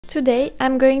Today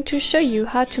I'm going to show you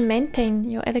how to maintain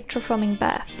your electroforming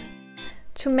bath.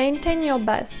 To maintain your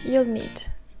bath you'll need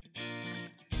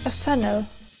a funnel,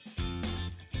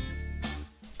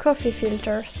 coffee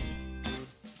filters,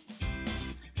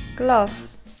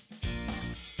 gloves,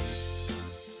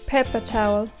 paper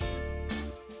towel,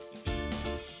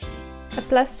 a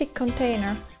plastic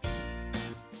container,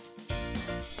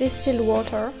 distilled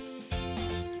water,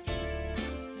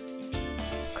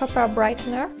 copper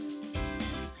brightener,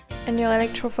 and your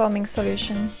electroforming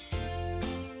solution.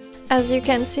 As you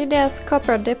can see, there's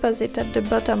copper deposit at the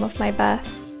bottom of my bath.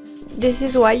 This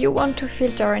is why you want to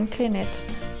filter and clean it.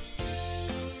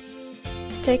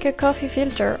 Take a coffee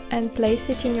filter and place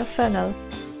it in your funnel.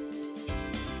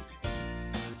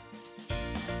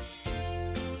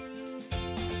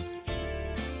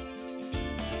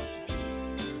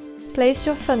 Place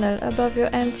your funnel above your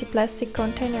empty plastic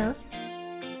container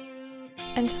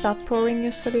and start pouring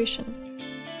your solution.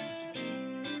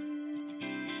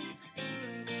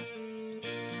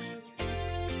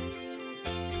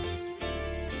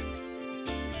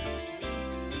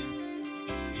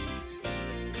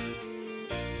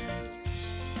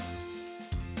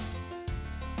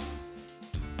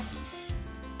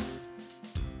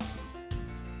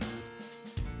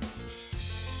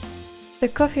 The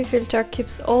coffee filter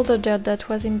keeps all the dirt that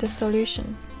was in the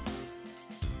solution.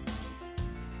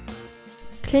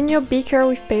 Clean your beaker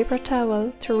with paper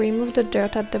towel to remove the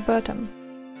dirt at the bottom.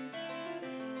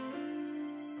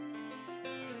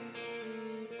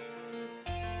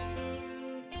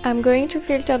 I'm going to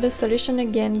filter the solution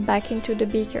again back into the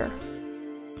beaker.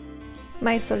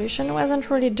 My solution wasn't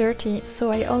really dirty,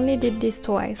 so I only did this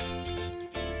twice.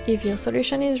 If your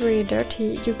solution is really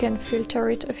dirty, you can filter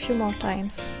it a few more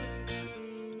times.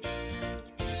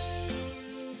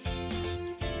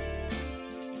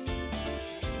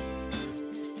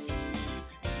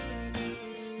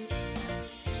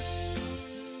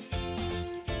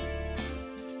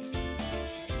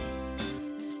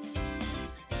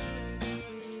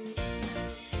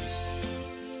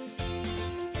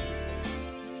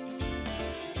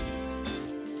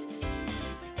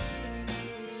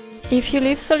 If you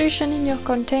leave solution in your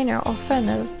container or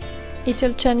funnel,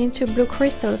 it'll turn into blue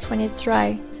crystals when it's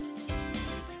dry.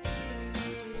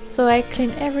 So I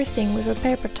clean everything with a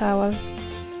paper towel.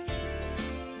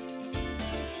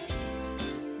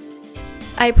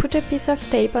 I put a piece of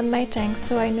tape on my tank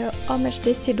so I know how much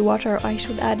distilled water I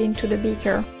should add into the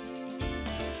beaker.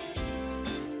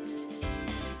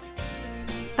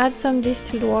 Add some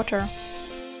distilled water.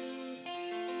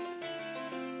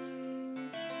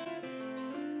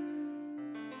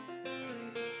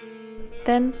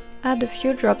 Then add a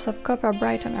few drops of copper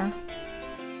brightener.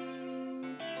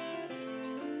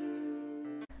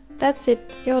 That's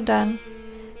it, you're done.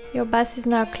 Your bath is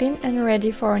now clean and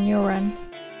ready for a new run.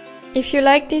 If you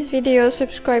like this video,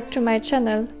 subscribe to my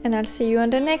channel and I'll see you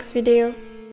on the next video.